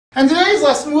And today's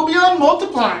lesson will be on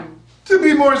multiplying. To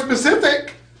be more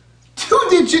specific,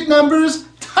 two-digit numbers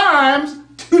times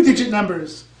two-digit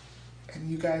numbers. And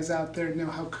you guys out there know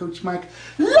how Coach Mike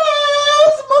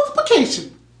loves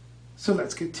multiplication. So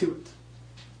let's get to it.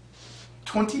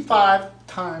 25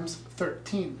 times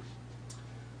 13.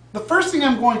 The first thing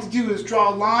I'm going to do is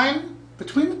draw a line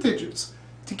between the digits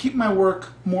to keep my work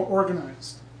more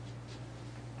organized.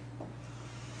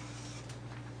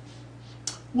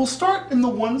 We'll start in the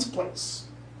ones place.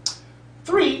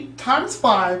 3 times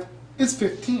 5 is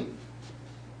 15.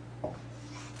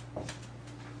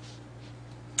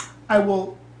 I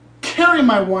will carry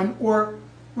my 1 or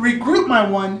regroup my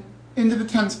 1 into the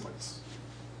tens place.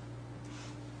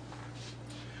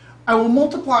 I will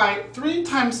multiply 3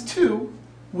 times 2,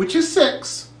 which is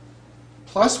 6,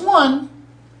 plus 1,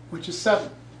 which is 7.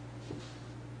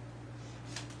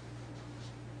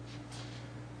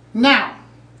 Now,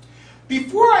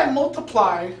 before I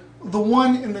multiply the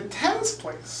 1 in the tens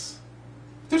place,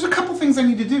 there's a couple things I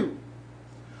need to do.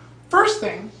 First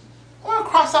thing, I want to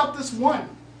cross out this 1,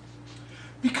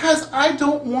 because I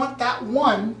don't want that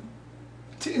 1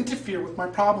 to interfere with my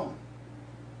problem.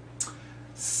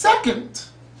 Second,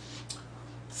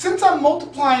 since I'm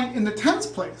multiplying in the tens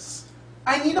place,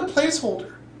 I need a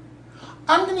placeholder.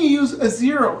 I'm going to use a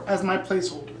 0 as my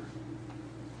placeholder.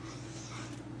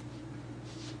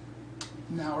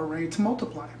 Now we're ready to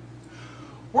multiply.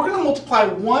 We're going to multiply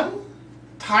 1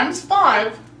 times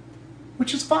 5,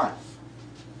 which is 5.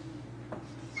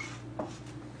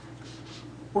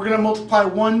 We're going to multiply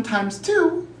 1 times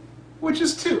 2, which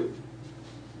is 2.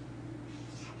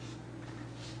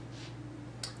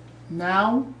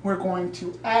 Now we're going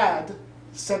to add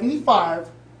 75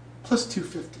 plus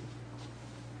 250.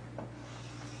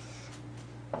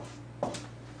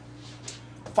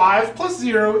 5 plus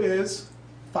 0 is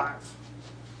 5.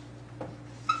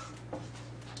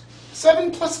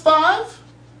 7 plus 5,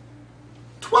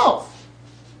 12.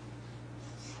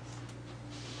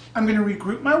 I'm going to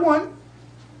regroup my 1.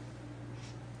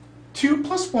 2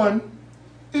 plus 1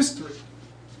 is 3.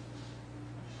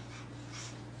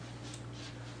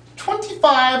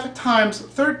 25 times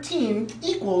 13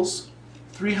 equals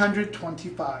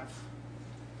 325.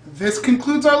 This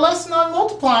concludes our lesson on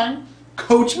multiplying.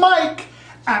 Coach Mike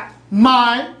at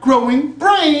My Growing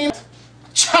Brain.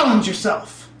 Challenge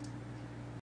yourself.